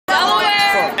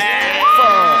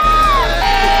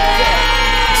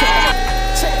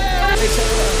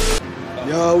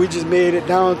y'all. We just made it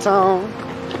downtown.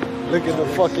 Look at the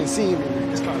fucking scenery.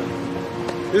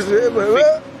 This is it,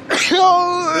 Bless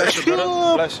you,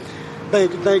 brother. Bless you.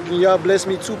 Thank you. Y'all bless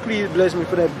me too. Please bless me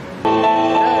for that.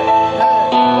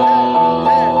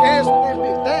 Dance with that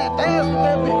bitch. Dance with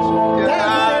that bitch.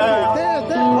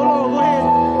 Dance. Hold on, go ahead.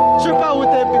 Trip out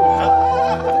with that bitch.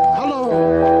 Hold on.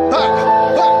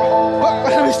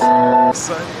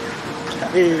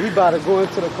 Hey, we about to go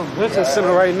into the convention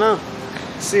center right now.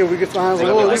 See if we can find some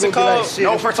hoes. What's it called?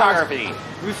 No photography.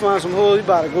 We find some hoes. We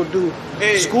about to go do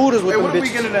scooters with them bitches. What are we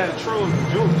getting at Trolls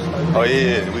Juice? Oh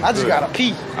yeah, I just gotta pee.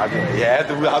 Yeah,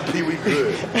 after I pee, we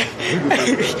good.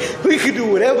 We can do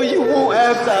whatever you want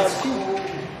after I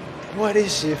pee. Boy,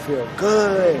 this shit feel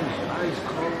good.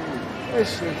 That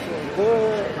shit feel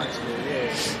good.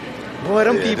 Boy,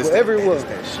 them people everywhere.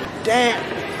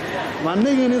 Damn. My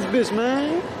nigga in this bitch,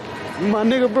 man. My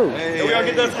nigga, bro. Hey, where y'all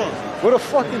get that from? What a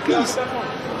fucking piece.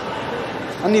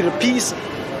 I need a piece.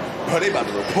 Bro, they about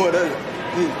to report us.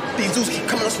 These dudes keep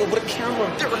coming us with a camera.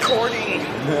 They're recording.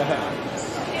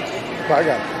 Bro,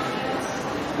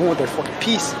 I want that fucking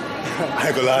piece. I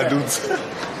ain't gonna lie, dudes.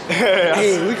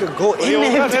 Hey, we could go in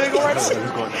there. Let it go right on.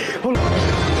 Hold on.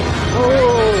 Oh,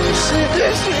 shit,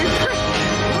 that shit.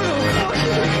 What the fuck is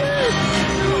that?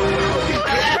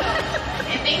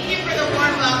 And thank you for the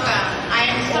warm welcome. I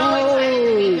am so excited to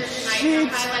be here tonight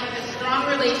to highlight the strong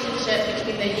relationship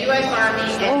between the U.S. Army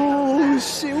and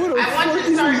shit, what the I want fuck to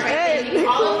is start by that? thanking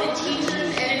all of the teachers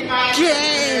and advisors for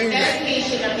their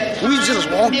dedication of their time. We just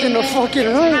walked in the fucking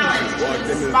room.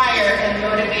 To inspire and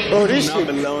motivate. Bro, this shit.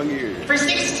 Long years. For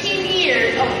 16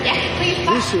 years. Oh, yeah, please.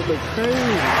 This shit look crazy.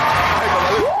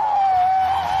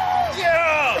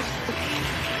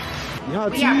 Y'all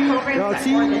We have programs y'all at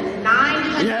more than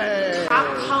 900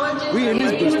 top colleges We in and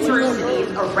this bitch. universities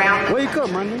around the Wake country.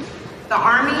 up, my nigga. The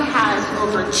Army has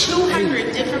over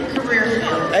 200 different career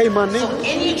fields. Hey, my So nigga.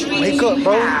 any dream Wake up, you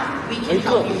bro. have, we can Wake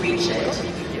help up. you reach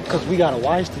it. Cause we gotta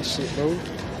watch this shit, bro.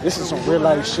 This is some real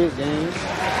life shit, gang. You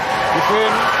feel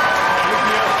me?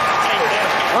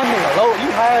 I'm nigga low.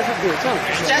 You high as a bitch,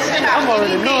 huh? Just about I'm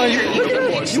already any knowing major you. you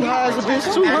can pick You high as a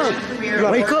bitch too,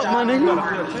 huh? Wake up, my nigga.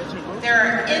 There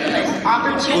are endless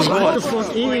opportunities What the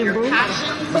fuck in, bro?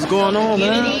 passion, What's going on,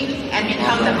 man? unity, and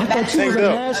become the I thought best. you was a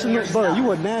national, bro.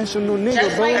 You a national nigga,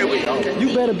 Just bro. like You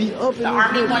better be up in The this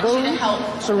Army bitch, wants you to bro.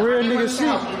 help. Some The real Army nigga wants to shit.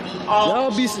 help you be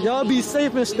all Y'all be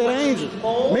safe and stay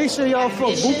angel. Make sure y'all fuck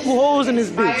buku hoes in this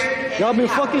bitch. Y'all been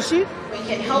fucking shit? We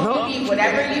can help you be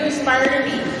whatever you aspire to be.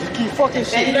 Just keep fucking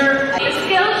shit. Defender. I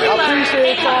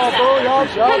appreciate y'all, bro. Y'all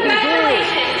be good.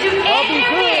 Y'all be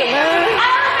good, man.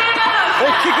 They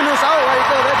kicking us out right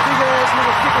there. That big ass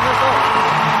nigga kicking us out.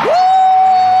 Woo!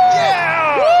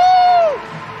 Yeah! Woo!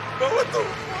 But what the?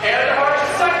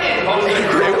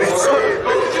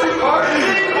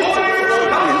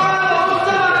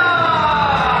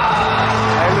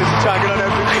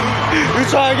 You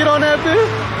trying to get on that bitch?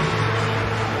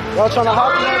 Y'all trying to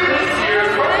hop on that bitch?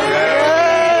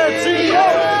 Yeah,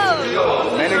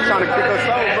 TDO. Man, they trying to kick us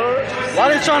out, bro. Why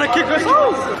they trying to kick us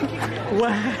out?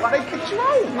 What? Why they kicked you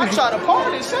out? I tried to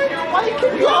party, say. Why they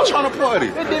kick you out? Trying to party.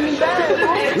 It did me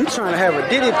bad, bro. We trying to have a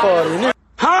Diddy party, nigga.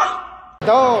 Huh?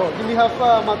 Dog, give me high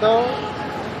five, my dog.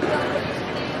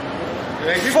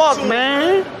 Fuck,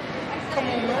 man. Come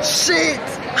on, man. Shit.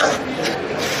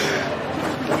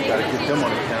 We gotta get them on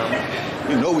the camera.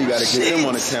 You know we gotta get them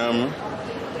on the camera.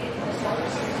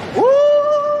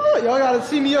 Woo! Y'all gotta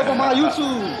see me up on my YouTube.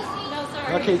 No,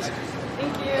 sorry. Okay.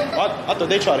 Thank you. I thought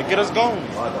they tried to get us gone. I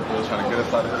thought they were trying to get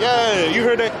us out of here. Yeah, you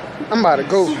heard that? I'm about to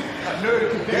go. My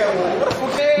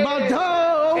My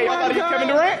dog. Hey, y'all about to get Kevin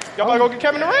Durant? Y'all about to go get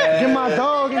Kevin Durant? Get my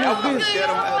dog in this bitch.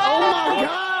 Oh my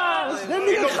gosh. That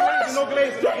nigga crazy. No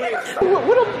glaze.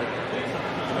 What a...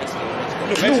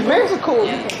 New Mexico.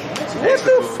 What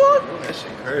the fuck? That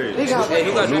shit crazy. They got, Hey,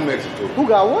 who got New drafted? Mexico. who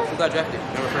got what? Who got drafted?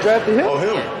 Drafted him? Oh,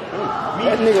 him.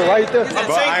 That nigga right there. Bro,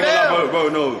 I ain't gonna lie, bro,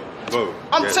 no. Bro.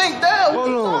 I'm tanked down. What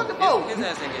you Hold on. talking about? His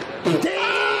ass ain't get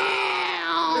Damn.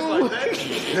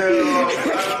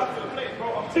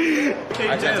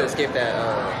 I tried to escape that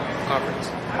conference.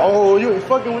 Oh, you ain't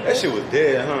fucking with That that? shit was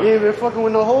dead, huh? You ain't been fucking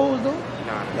with no hoes, though?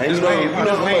 Man, you know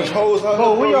how much hoes out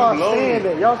Bro, here, where bro, y'all you lonely. staying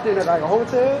at? Y'all staying at like a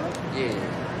hotel?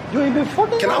 Yeah. You ain't been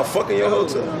fucking? Can I fuck in your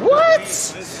hotel? What?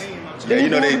 Yeah, you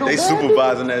know ain't they doing no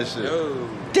supervising that shit. Oh.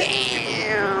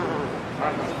 Damn.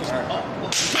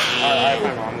 Alright,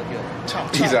 fine, bro. I'm looking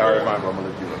up. He's alright, fine, bro. I'm gonna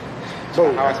look you up.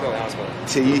 Bro, How I spell it? How I spell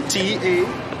it?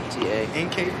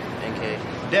 T-E-A-N-K. T-A-N-K.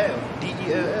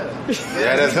 D-E-L-L.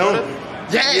 Yeah, that's him.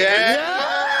 Yeah.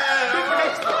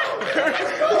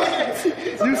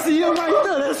 you see him right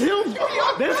there? That's him.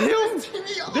 That's him.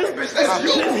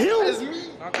 That's him.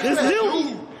 Okay. That's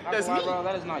him. That's me. Bro,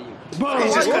 that is not you. Bro,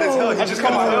 He just cut his hair. He just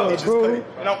cut my hair. He just bro. cut it.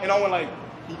 And I went like,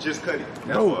 he just cut it. That's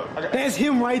Bro, what. that's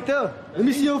him right there. Let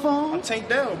me see your phone. I'm Tank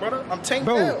Down, brother. I'm Tank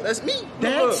Bro, Down. That's me.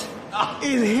 That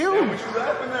is him. What you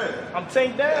laughing at? I'm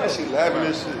Tank Down. She laughing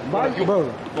at shit. Bro, You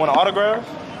want an autograph?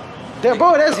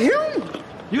 bro, that's him.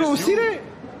 You don't see that?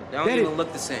 They don't That even is-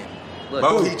 look the same. Look.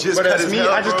 Bro, he just But cut that's his me.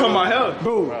 hair. I just bro. cut my hair.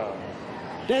 Bro,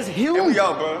 that's him. Here we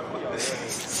out, bro.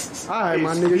 All right,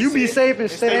 my nigga. You be safe and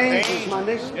stay anxious, my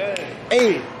nigga. Yeah.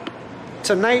 Hey,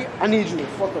 tonight I need you to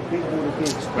fuck a big booty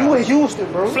bitch. You in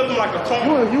Houston, bro. Flip them like a You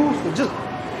coin. in Houston. Just.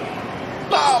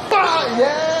 Bah, bah,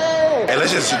 yeah. Hey,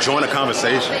 let's just join the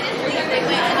conversation.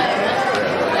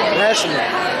 National.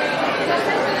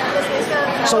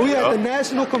 So we at the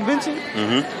national convention?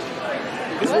 Mm-hmm.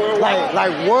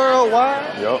 Like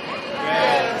worldwide? Yup.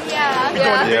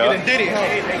 Yeah. Yeah. And did it.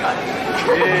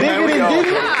 Bigger than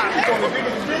Diddy?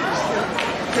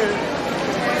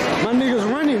 My niggas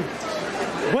running.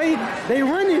 Wait, they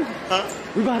running. Huh?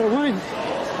 We about to run.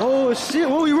 Oh shit,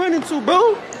 what we running to,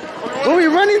 bro? What we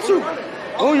running to?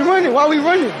 What we running? Why we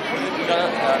running?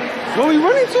 What we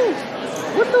running to?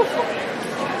 What the fuck?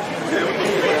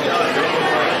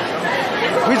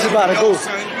 We just about to go.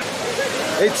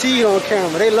 They teed on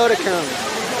camera. They love the camera.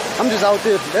 I'm just out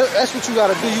there. That's what you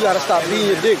gotta do. You gotta stop being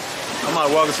your dick. I'm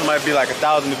out walking. Somebody be like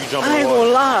 1,000 if you jump I in ain't the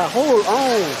gonna water. lie. Hold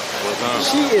on. What's up?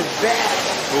 She is bad.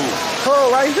 Who?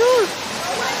 Her right here.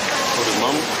 With his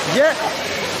mama? Yeah.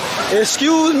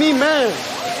 Excuse me, man.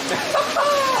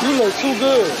 You look too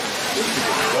good.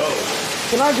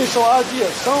 Can I get your ID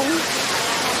or something?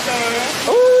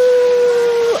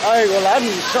 Ooh, I ain't gonna lie. I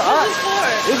need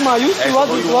it's my YouTube. I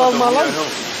just love my life.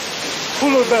 Who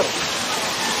look better?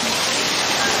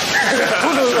 Who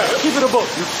look better? Keep it a book.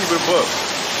 You keep it book.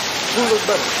 Who look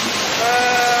better?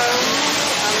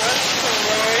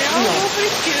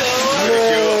 Man. You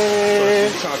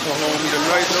trying to come home with me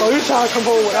tonight, Oh, though? you trying to come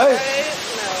home with us?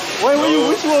 Wait, what you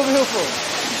over here for?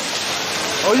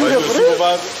 Oh, you Are here you for a this?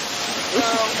 supervisor?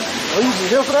 Oh, you be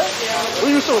here for that? What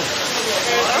you doing?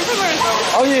 I'm from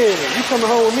Arizona. Oh yeah, you coming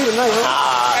home with me tonight, huh?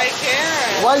 I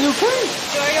can't. Why you can't?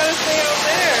 So I gotta stay over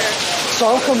there. So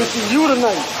I'm coming to you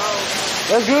tonight.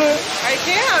 That's good? I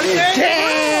can't. I'm sharing the room.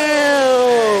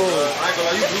 Damn! I ain't gonna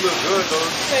lie, you do look good, though.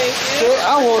 Thank you. Shit, I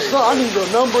want some. I need your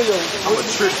number, your. I'm a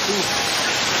trick, too.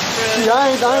 See,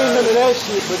 I ain't none of that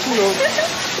shit, but you know.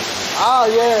 Ah,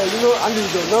 yeah, you know, I need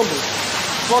your number.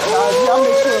 Fuck the ID. I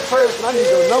make sure in person. I need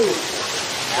your number.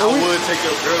 I would take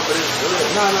your girl, but it's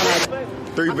good.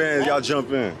 Nah. 3 bands, y'all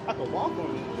jump in. I could walk on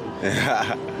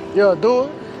it. Yo, do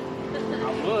it. I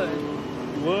would.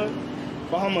 You would?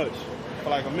 For how much? For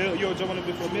like a meal? You ever jump on it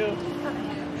before a meal?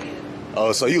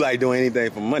 Oh, so you like doing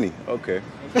anything for money? Okay.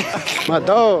 My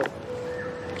dog.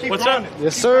 Keep running.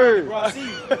 Yes, sir. Bro, I see you.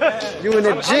 You in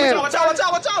the gym. Watch out.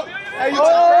 Hey, you oh,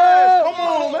 Come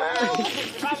on, man.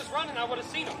 If I was running, I would have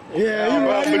seen him. Yeah, you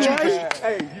right, you right.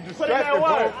 Hey, you Put it in that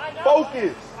water.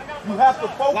 Focus. You have to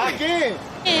focus. Lock in.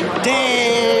 They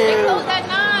Damn. closed at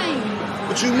 9.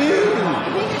 What you mean?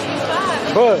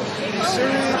 But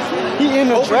he in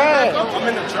the drag. I'm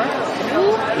in the trap.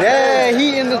 Yeah,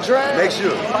 he in the drag. Make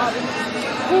sure.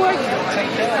 Who are you?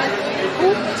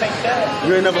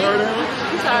 You ain't never heard of him?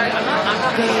 I'm sorry.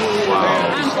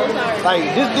 I'm so sorry. Like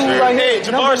this dude right Hey,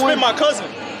 here. Jabbar spit my cousin.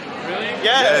 Really?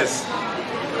 Yes.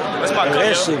 That's my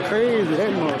That cousin. shit crazy.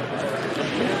 That mother.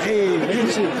 Hey,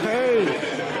 that shit crazy.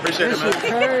 Appreciate That it, shit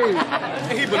man. crazy.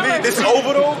 He believe this is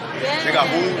over, though? They got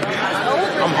food.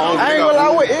 I'm hungry. I ain't gonna lie,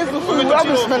 what is the food? I've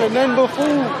been smelling nothing but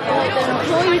food. The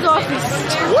employee's office.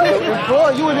 What?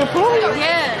 Employee? You an employee?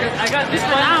 Yeah. I got this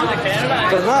one out.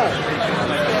 But not.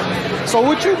 So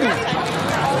what you do?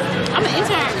 I'm an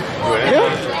intern. Yeah?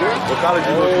 What college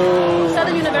you go to?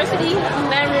 Southern University,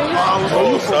 Baton Rouge.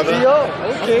 Oh, Southern.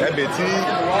 Yeah, okay. That bit T. I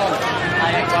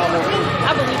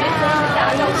believe it.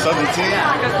 Southern T.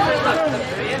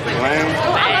 Lamb.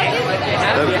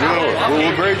 That's good.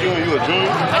 What grade you in? You a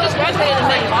junior? I just graduated in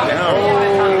May. Damn.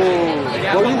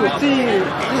 Well, you was T.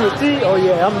 You was T? Oh,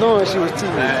 yeah, I'm knowing she was T.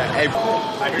 Hey.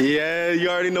 Yeah, you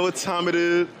already know what time it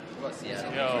is.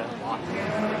 Yo.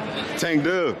 Tank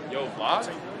Dub. Yo, vlog?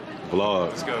 Vlog.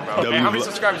 Let's go, bro. Hey, how many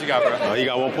subscribers you got, bro? He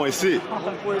got 1.6.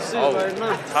 1.6 right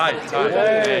now. Tight.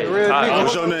 Hey, real tight.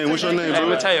 What's your name? What's your name, Hey, bro?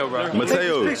 Mateo, bro.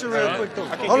 Mateo. Picture real quick, though.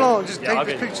 Hold on, just take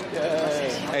the picture.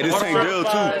 Hey, this Tank Dub,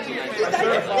 too.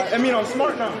 I mean, I'm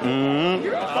smart now.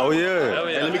 Mm-hmm. Oh, yeah.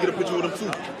 Hey, let me get a picture with him,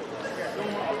 too.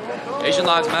 Asian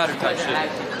lives matter type shit.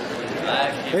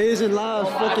 Asian lives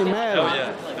fucking matter.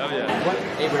 Hell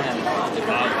yeah. Abraham.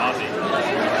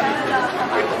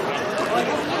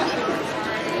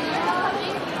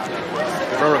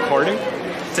 We're recording?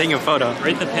 taking a photo.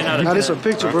 Rate the pin out of 10. Now this a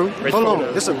picture, bro. Hold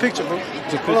on, this a picture, bro.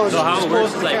 Hold on, So how just it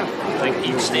works pause is the like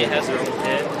each state has their own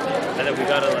pin, and then we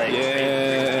gotta like.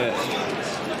 Yeah.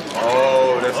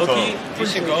 Oh, that's Okay, tough. we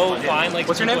should go find like.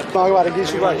 What's your name? camera. I'm about to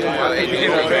get you right.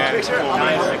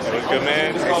 Good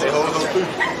man. Say hold on three.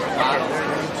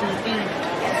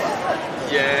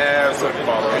 Yeah, what's up,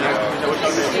 follow?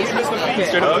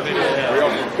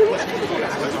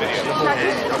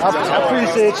 I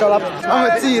appreciate y'all.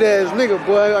 I'm a teed ass nigga,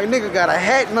 boy. Like nigga got a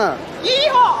hat now.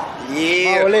 Yeehaw!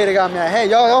 My old lady got me a hat.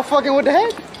 Y'all fucking with the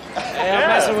hat? Hey, I'm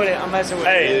messing with it. I'm messing with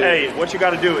it. Hey, what you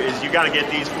got to do is you got to get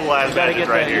these full ass badges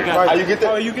right here. How you get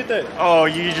that? Oh, you get that? Oh,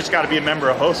 you just got to be a member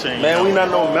of Hosting. Man, we not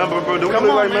no member, bro. Do we look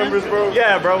like members, bro?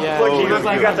 Yeah, bro. Yeah. Look, you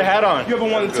got the hat on. You ever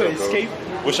wanted to escape?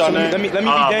 What's your name? Let me be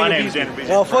My Daniel name is Beasley. Andrew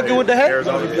Beasley. Y'all fucking with the hat?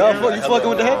 Y'all you fucking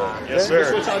with the hat? Yes,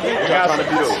 sir. What y'all trying to be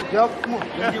though? Y'all come on.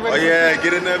 Oh yeah,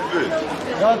 get in that bitch.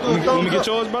 Y'all do it. Let me get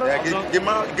yours, brother. Yeah, get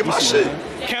my shit.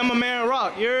 Cameraman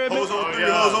Rock, you heard me? Hoes on three,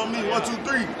 hoes on me. 1, 2,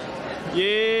 3.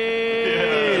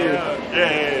 Yeah.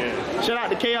 Shout out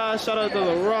to Chaos, shout out to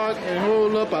The Rock, and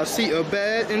hold up, I see a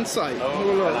bad in sight.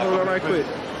 Hold up right quick.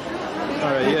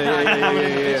 Alright,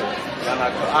 yeah.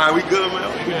 Alright, we good, man.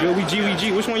 We good, we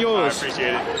G. Which one I yours?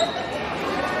 appreciate it.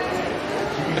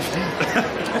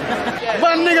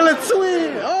 My nigga, let's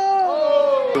twin.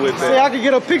 Oh. Say I can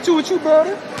get a picture with you,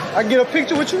 brother. I can get a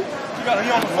picture with you. You on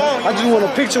the phone? I just want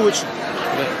a picture with you.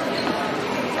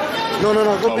 No,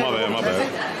 go back. My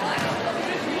bad.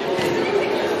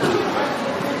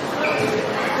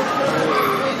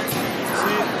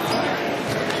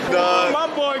 My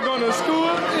boy going to school.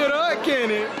 You know that,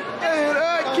 Kenny.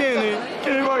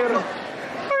 Kenny, I got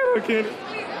Kenny.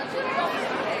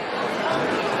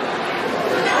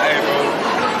 Hey,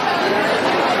 bro.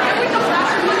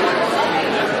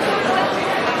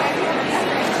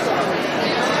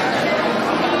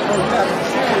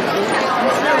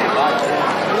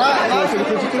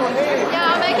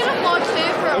 Yeah, I'm making a vlog too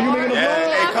for a You making a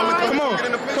Yeah, vlog? hey, come on. get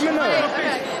in the picture. Come in now.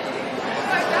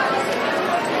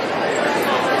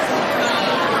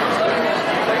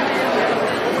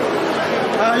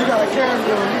 You got a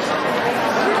camera on you.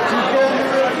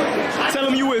 Tell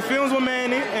him you with Films with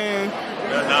Manny and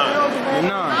you're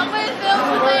not. I'm with Films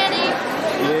with Manny.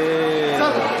 Yeah.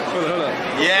 Hold up.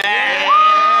 Yeah.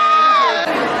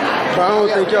 But I don't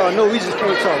think y'all know, we just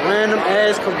came to a random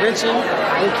ass convention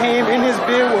and came in this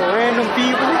bed with random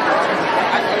people.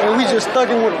 And we just stuck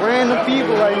in with random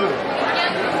people right now.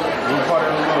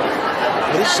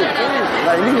 This shit crazy.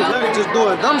 Like niggas really just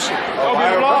doing dumb shit.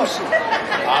 Dumb shit.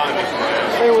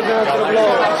 Stay with down to the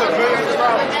vlog.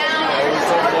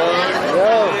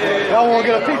 Yo, y'all wanna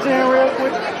get a picture in real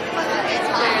quick?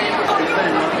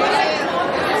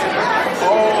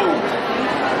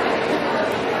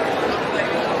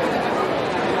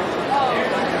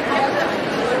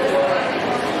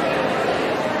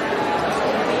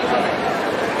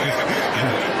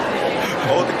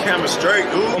 Hold the camera straight,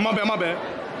 dude. Oh, my bad.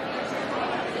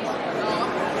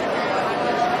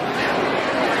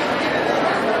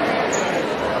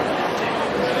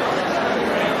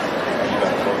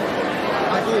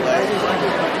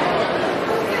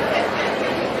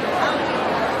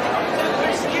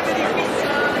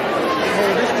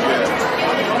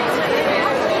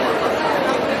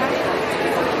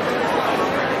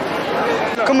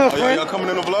 Come here, Oh, friend. y'all coming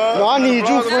in the vlog? No, I need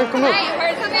you, friend. Come here. Hey,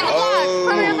 we're coming in the vlog.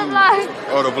 Coming in the vlog.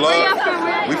 Oh, the vlog? Where y'all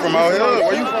from? We from out here.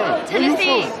 Where you from?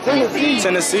 Tennessee.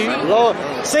 Tennessee. Lord,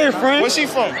 say it, friend. Where's she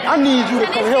from? I need you to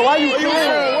come here. Why you from?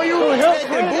 Where you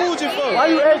acting bougie for? Why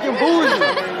you acting bougie?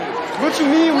 What you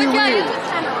mean we What's your real? YouTube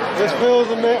channel? It's Phil's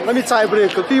man. Let me type it in,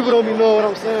 because people don't be know what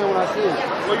I'm saying when I say it.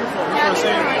 Where you from? You from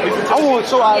San? I want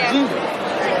your IG.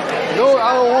 No,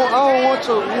 I don't want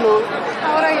your, you know.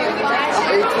 How old are you?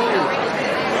 I'm 18.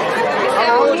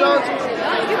 How old y'all?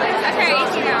 I turn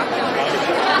 18 now.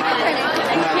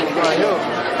 Right here.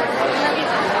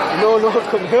 No,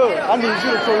 come here. I need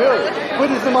you to come here. Put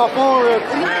this in my phone real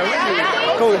quick.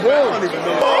 Come here.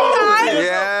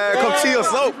 Yeah, come see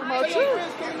us out.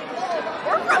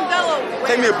 We're from Delaware.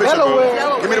 Take me a picture, Delaware.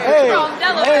 bro. Give me the Hey, picture.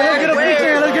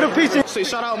 hey, let's get a picture. Say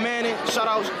shout out Manny, shout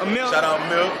out Emil, Shout out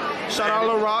Milk. shout out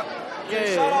Lil Rock. Yeah.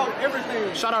 Shout out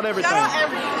everything. Shout out everything.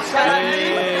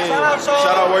 Yeah.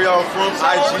 Shout out where y'all from.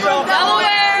 IG.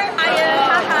 Delaware.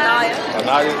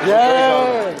 Anaya.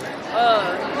 Yeah.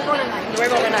 We're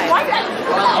going tonight.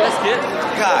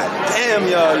 God damn,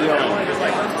 y'all.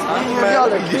 Y'all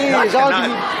the kids. Y'all be,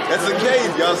 That's the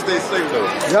cave. Y'all stay safe, though.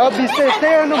 y'all be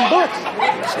stay in them books.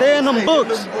 Stay in them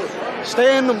books.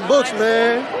 Stay in them books,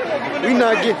 man. We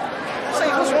not getting.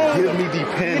 Give me the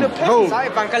pen. Bro.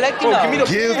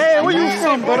 Hey, where you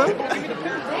from, brother?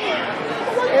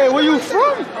 Hey, where you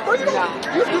from?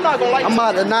 You're not gonna like I'm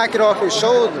about to knock it off his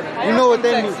shoulder. You know what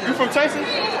that means? You from Texas?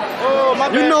 Oh, my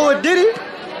bad. You know what Diddy?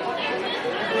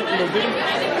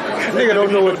 Nigga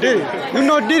don't know what Diddy. You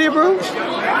know Diddy, bro?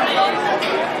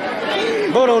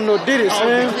 Bro don't know Diddy,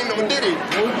 son.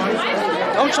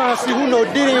 I'm trying to see who know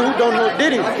Diddy and who don't know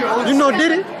Diddy. You know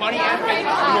Diddy? You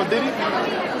know Diddy?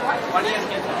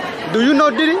 Do you know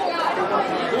Diddy?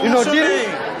 You know Diddy?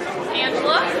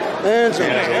 Angela? Angela.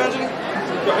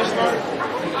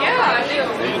 Yeah, I do.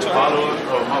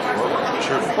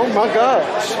 Oh my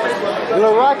gosh.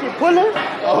 Lil Rocky Puller?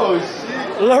 Oh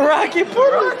shit. Lil Rocky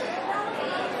Puller?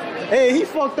 Hey, he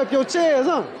fucked up your chairs,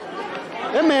 huh?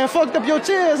 That man fucked up your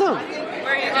chairs, huh?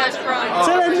 Where you guys from?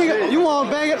 Tell that nigga, you want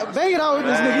to bang it out with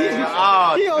this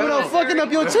nigga. He over there fucking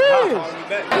up your chairs.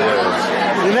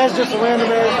 And that's just a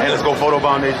random ass. Hey, let's go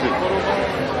photobomb that shit.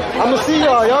 I'ma see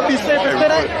y'all. Y'all be safe and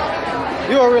fit.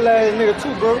 You a real ass nigga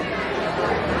too, bro.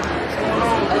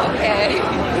 Okay.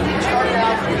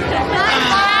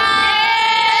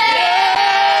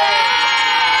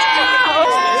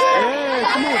 Yeah,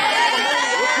 come on.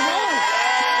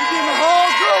 You getting the whole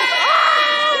group.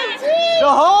 The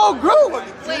whole group.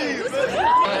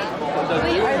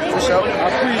 For sure. I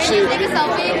appreciate it.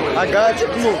 I got you.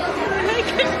 Come on.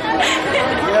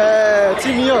 Yeah,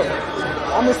 team me up.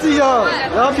 I'ma see y'all.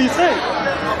 Y'all be safe.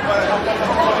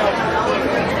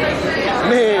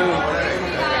 Man.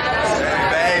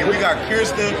 Hey, we got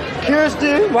Kirsten.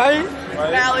 Kirsten, right?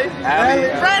 Valley.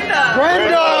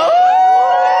 Brenda.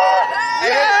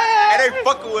 Hey, they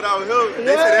fucking with our hood.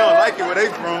 They say they don't like it where they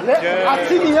from. I'll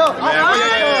team me up.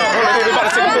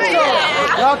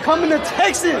 Y'all coming to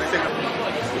Texas.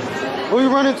 Where you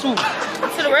running to?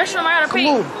 To the restroom, I gotta Come pee.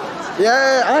 on.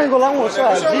 Yeah, I ain't gonna lie, I want to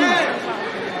try G.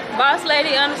 Boss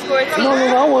lady underscore T. No,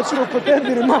 I want you to put that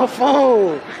bit in my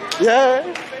phone. Yeah.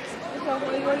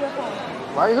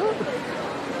 Right here.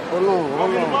 Hold on.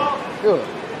 Here.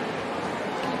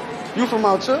 You from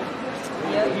out here?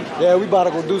 Yeah, we about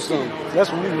to go do something. That's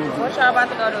what we need to do. What y'all about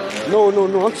to go do?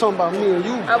 No, I'm talking about me and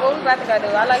you. Oh, what we about to go do?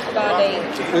 I like to go on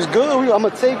dates. It's good. I'm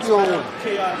gonna take you on one.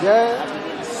 Yeah.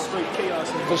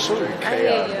 For sure. I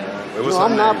hear you. No,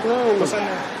 I'm not playing. What's her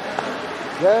name?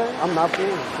 Yeah, I'm not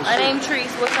playing. For My sure. name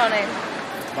Treese. What's your name?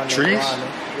 Trees?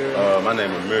 My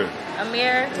name is Amir.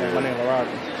 Amir. My name is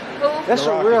Robbie. Who? That's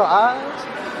your real eyes?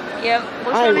 Yep.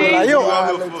 What's I your ain't gonna lie. name? Your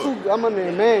eyes look too. I'm gonna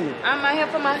name Manny. I'm out here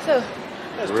for myself.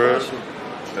 That's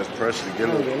pressure to get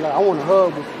I ain't him. gonna lie. I want to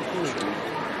hug with you.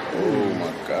 Oh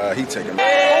my God, he taking.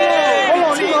 Hold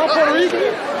on, you know I'm Puerto Rican.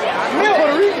 I'm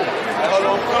Puerto Rican.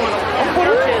 I'm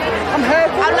Puerto Rican. I'm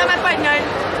half Puerto Habla Rican. español.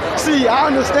 See,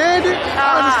 I understand it.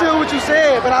 I understand what you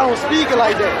said, but I don't speak it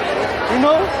like that. You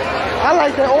know? I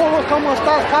like that oral come on,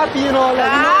 start copying all that.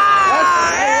 You know?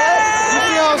 You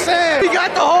see what I'm saying? We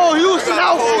got the whole Houston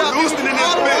out. Houston in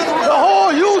this bitch. The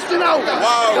whole Houston out.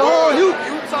 Wow, The whole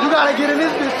Houston. You gotta get in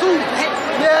this bitch too.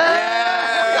 Yeah.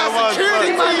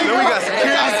 Security, my nigga. We got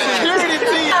security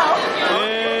team.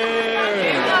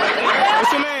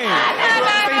 What's your name?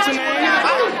 State your name.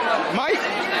 Mike?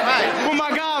 Oh my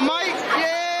God, Mike.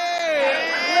 Yeah.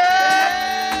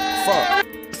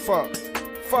 Fuck.